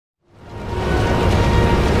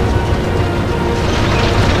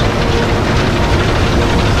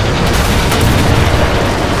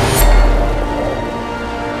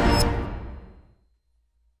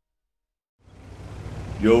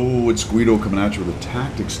Yo, it's Guido coming at you with a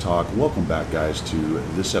Tactics Talk. Welcome back, guys, to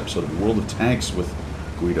this episode of World of Tanks with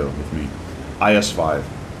Guido, with me. IS-5.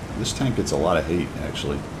 This tank gets a lot of hate,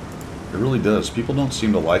 actually. It really does. People don't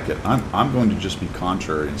seem to like it. I'm going to just be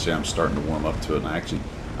contrary and say I'm starting to warm up to it. And I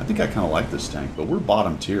think I kind of like this tank, but we're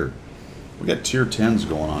bottom tier. We got tier 10s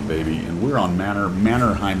going on, baby, and we're on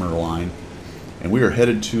Mannerheimer line, and we are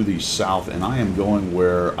headed to the south, and I am going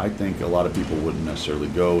where I think a lot of people wouldn't necessarily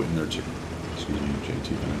go in their tier. Excuse me,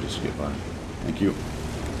 JT, can I just skip by? Thank you.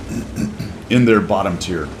 In their bottom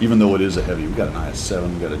tier, even though it is a heavy. We got an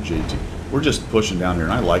IS-7, we got a JT. We're just pushing down here,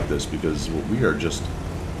 and I like this because we are just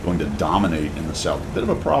going to dominate in the south. A bit of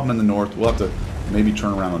a problem in the north. We'll have to maybe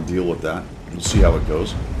turn around and deal with that. We'll see how it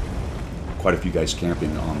goes. Quite a few guys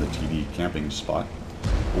camping on the TD camping spot.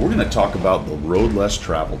 But we're going to talk about the road less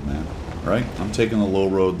traveled, man. Right? I'm taking the low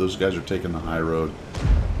road. Those guys are taking the high road.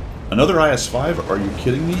 Another IS-5? Are you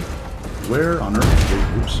kidding me? Where on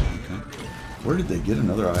earth? Oops. Okay. Where did they get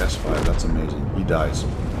another IS-5? That's amazing. He dies.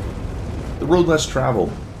 The road less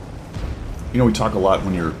traveled. You know, we talk a lot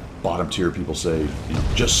when you're bottom tier. People say, you know,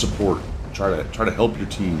 just support. Try to help your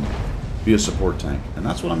team. Be a support tank. And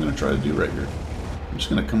that's what I'm going to try to do right here. I'm just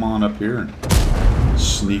going to come on up here and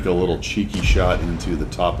sneak a little cheeky shot into the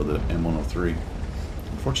top of the M103.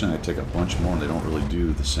 Unfortunately, I take a bunch more and they don't really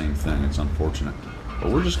do the same thing. It's unfortunate.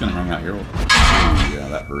 But we're just going to hang out here. Ooh, yeah,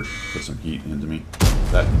 that hurt. Put some heat into me.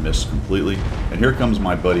 That missed completely. And here comes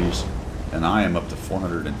my buddies. And I am up to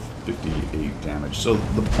 458 damage. So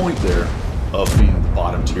the point there of being the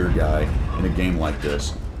bottom tier guy in a game like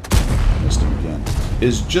this, missed him again,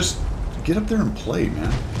 is just get up there and play,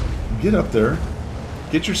 man. Get up there.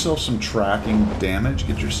 Get yourself some tracking damage.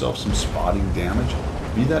 Get yourself some spotting damage.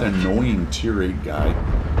 Be that annoying tier 8 guy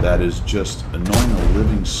that is just annoying the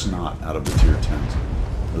living snot out of the tier 10s.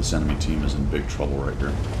 This enemy team is in big trouble right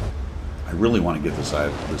here. I really want to get this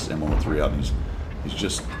M103 out, and he's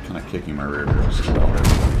just kind of kicking my rear here.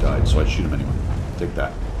 He died, so I shoot him anyway. Take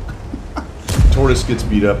that. Tortoise gets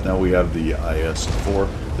beat up. Now we have the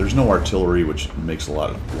IS-4. There's no artillery, which makes a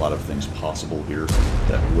lot of things possible here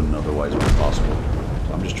that wouldn't otherwise be possible.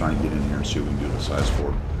 So I'm just trying to get in here and see what we can do with this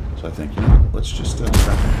IS-4. So I think, you know, let's just track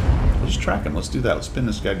him. Let's just track him. Let's do that. Let's pin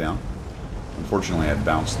this guy down. Unfortunately, I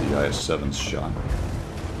bounced the IS-7's shot.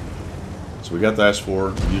 So we got the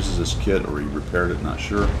IS-4. He uses his kit, or he repaired it, not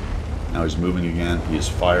sure. Now he's moving again. He is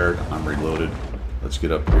fired. I'm reloaded. Let's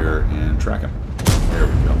get up here and track him. There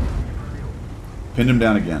we go. Pinned him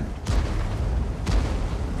down again.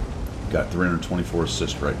 Got 324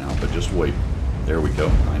 assist right now, but just wait. There we go.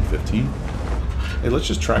 915. Hey, let's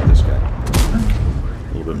just track this guy. A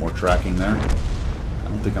little bit more tracking there. I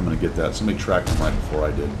don't think I'm going to get that. Somebody tracked him right before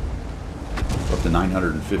I did. Up to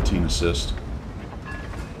 915 assist.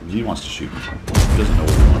 He wants to shoot me. He doesn't know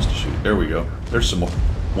what he wants to shoot. There we go. There's some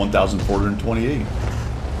 1,428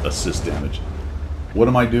 assist damage. What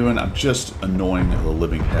am I doing? I'm just annoying the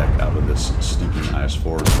living heck out of this stinking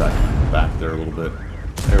IS-4. Tracking back there a little bit.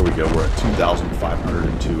 There we go. We're at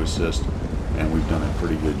 2,502 assist, and we've done a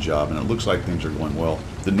pretty good job. And it looks like things are going well.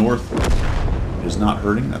 The north is not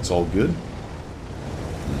hurting. That's all good.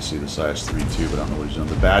 And I see this IS-3 too, but I don't know what he's doing.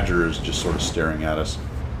 The Badger is just sort of staring at us.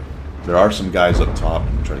 There are some guys up top. I'm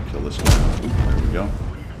going to try to kill this guy. Ooh, there we go.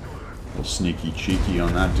 A little sneaky cheeky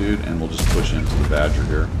on that dude, and we'll just push into the Badger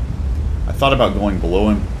here. I thought about going below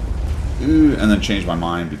him, and then changed my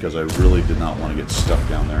mind because I really did not want to get stuck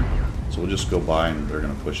down there. So we'll just go by, and they're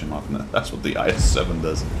going to push him off. And that's what the IS-7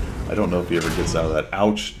 does. I don't know if he ever gets out of that.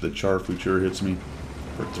 Ouch, the Char Future hits me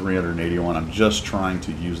for 381. I'm just trying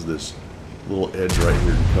to use this little edge right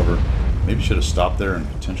here to cover. Maybe should have stopped there and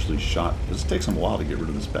potentially shot, because it takes him a while to get rid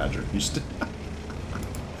of this Badger.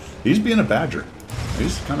 He's being a Badger.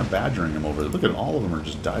 He's kind of badgering him over there. Look at all of them are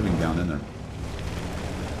just diving down in there.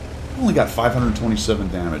 Only got 527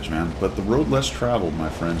 damage, man. But the road less traveled, my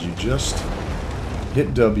friends. You just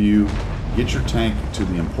hit W, get your tank to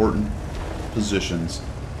the important positions,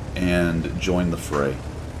 and join the fray.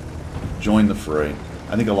 Join the fray.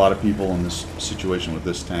 I think a lot of people in this situation with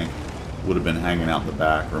this tank would have been hanging out in the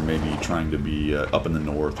back, or maybe trying to be up in the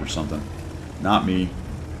north or something. Not me.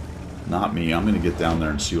 Not me. I'm going to get down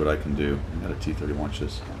there and see what I can do. I got a T-30. Watch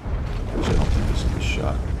this. I don't think this will be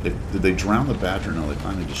shot. Did they drown the Badger? No, they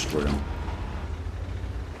finally destroyed him.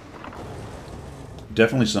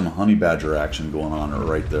 Definitely some Honey Badger action going on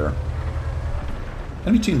right there.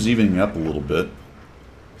 Enemy team's evening up a little bit.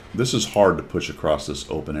 This is hard to push across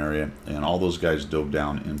this open area, and all those guys dove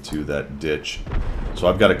down into that ditch. So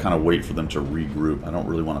I've got to kind of wait for them to regroup. I don't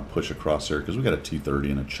really want to push across there because we got a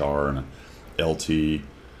T-30 and a Char and a LT.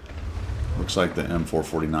 Looks like the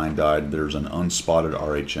M449 died. There's an unspotted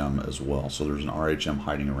RHM as well. So there's an RHM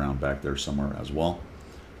hiding around back there somewhere as well.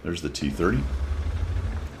 There's the T-30.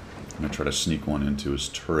 I'm going to try to sneak one into his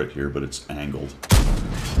turret here, but it's angled.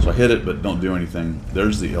 So I hit it, but don't do anything.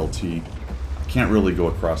 There's the LT. Can't really go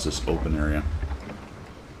across this open area.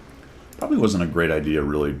 Probably wasn't a great idea,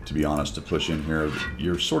 really, to be honest, to push in here.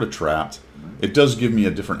 You're sort of trapped. It does give me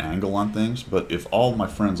a different angle on things, but if all my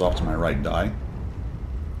friends off to my right die,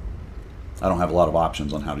 I don't have a lot of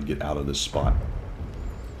options on how to get out of this spot.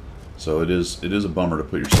 So it is a bummer to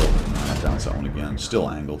put yourself down that one again. Still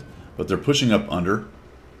angled, but they're pushing up under.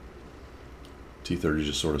 T-30 is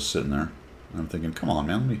just sort of sitting there. And I'm thinking, come on,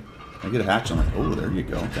 man, let me I get a hatch. I'm like, oh, there you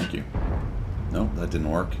go. Thank you. Nope, that didn't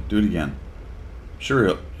work. Do it again.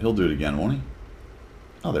 Sure, he'll do it again, won't he?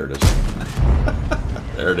 Oh, there it is.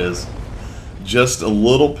 There it is. Just a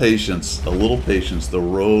little patience. A little patience. The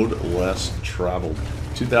road less traveled.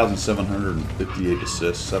 2,758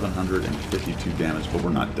 assists, 752 damage, but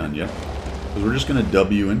we're not done yet. Because we're just going to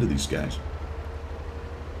W into these guys.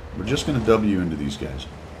 We're just going to W into these guys.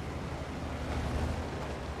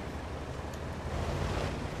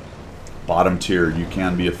 Bottom tier, you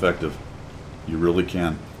can be effective. You really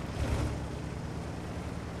can.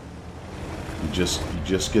 You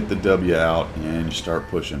just get the W out and you start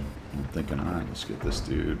pushing. I'm thinking, all right, let's get this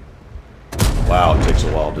dude. Wow, it takes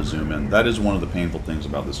a while to zoom in. That is one of the painful things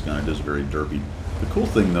about this gun. It is very derpy. The cool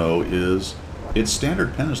thing, though, is its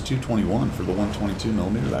standard pen is 221 for the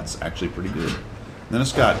 122mm. That's actually pretty good. Then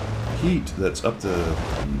it's got heat that's up to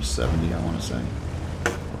 370, I want to say.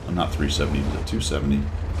 Well, not 370, is it 270?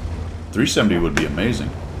 370 would be amazing.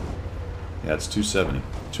 Yeah, it's 270.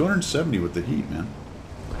 270 with the heat, man.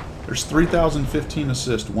 There's 3,015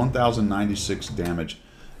 assists, 1,096 damage.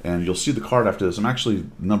 And you'll see the card after this. I'm actually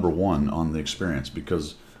 #1 on the experience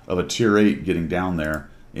because of a tier 8 getting down there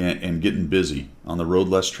and getting busy on the road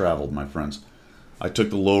less traveled, my friends. I took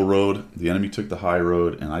the low road, the enemy took the high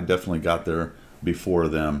road, and I definitely got there before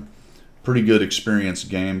them. Pretty good experience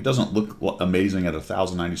game. Doesn't look amazing at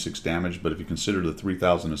 1,096 damage, but if you consider the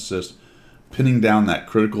 3,000 assists, pinning down that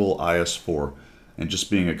critical IS-4 and just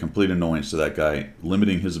being a complete annoyance to that guy,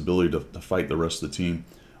 limiting his ability to fight the rest of the team.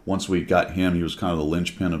 Once we got him, he was kind of the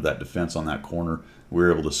linchpin of that defense on that corner. We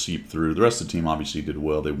were able to seep through. The rest of the team obviously did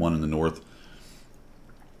well. They won in the north.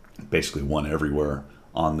 Basically won everywhere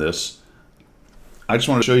on this. I just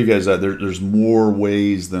want to show you guys that there's more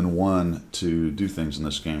ways than one to do things in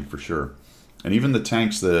this game for sure. And even the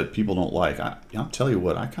tanks that people don't like, I'll tell you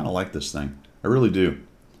what, I kind of like this thing. I really do.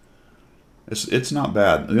 It's not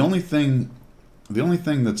bad. The only thing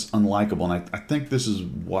that's unlikable, and I think this is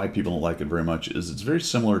why people don't like it very much, is it's very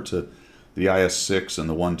similar to the IS-6 and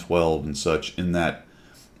the 112 and such, in that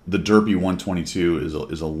the derpy 122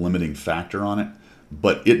 is a limiting factor on it,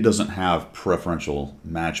 but it doesn't have preferential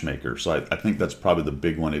matchmaker. So I think that's probably the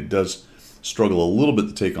big one. It does struggle a little bit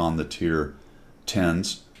to take on the tier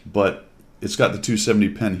 10s, but it's got the 270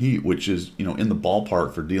 pen heat, which is, you know, in the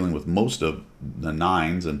ballpark for dealing with most of the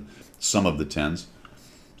 9s and some of the 10s.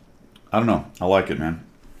 I don't know. I like it, man.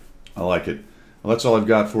 I like it. Well, that's all I've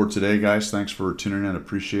got for today, guys. Thanks for tuning in.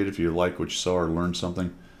 Appreciate it. If you like what you saw or learned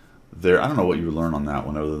something there, I don't know what you would learn on that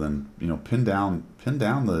one other than, you know, pin down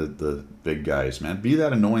the big guys, man. Be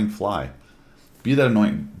that annoying fly. Be that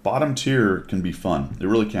annoying. Bottom tier can be fun. It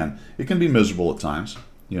really can. It can be miserable at times,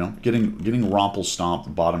 you know, getting romple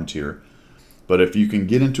stomped bottom tier. But if you can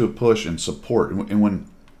get into a push and support, and when,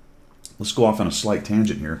 let's go off on a slight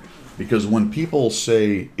tangent here. Because when people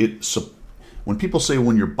say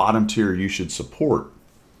when you're bottom tier you should support,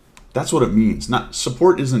 that's what it means. Not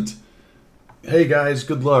support isn't, hey guys,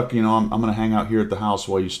 good luck, you know, I'm going to hang out here at the house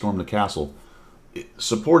while you storm the castle.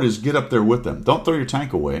 Support is get up there with them. Don't throw your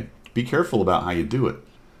tank away. Be careful about how you do it.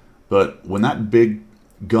 But when that big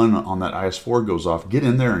gun on that IS-4 goes off, get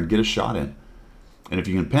in there and get a shot in. And if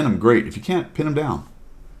you can pin them, great. If you can't, pin them down.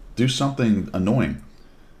 Do something annoying.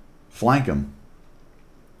 Flank them.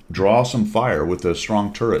 Draw some fire with a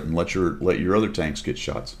strong turret and let your other tanks get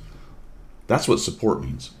shots. That's what support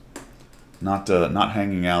means. Not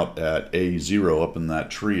hanging out at A0 up in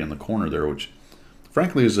that tree in the corner there, which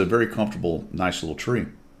frankly is a very comfortable, nice little tree.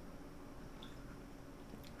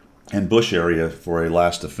 And bush area for a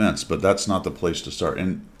last defense, but that's not the place to start.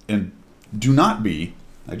 And do not be,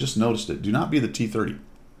 I just noticed it, do not be the T-30.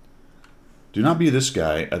 Do not be this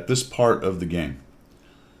guy at this part of the game.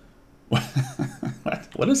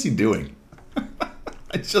 What is he doing?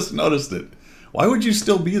 I just noticed it. Why would you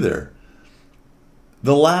still be there?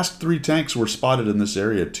 The last 3 tanks were spotted in this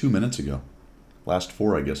area 2 minutes ago. Last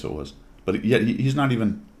 4, I guess it was. But yet he's not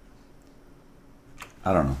even...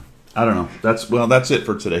 I don't know. I don't know. That's it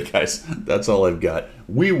for today, guys. That's all I've got.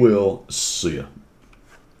 We will see you.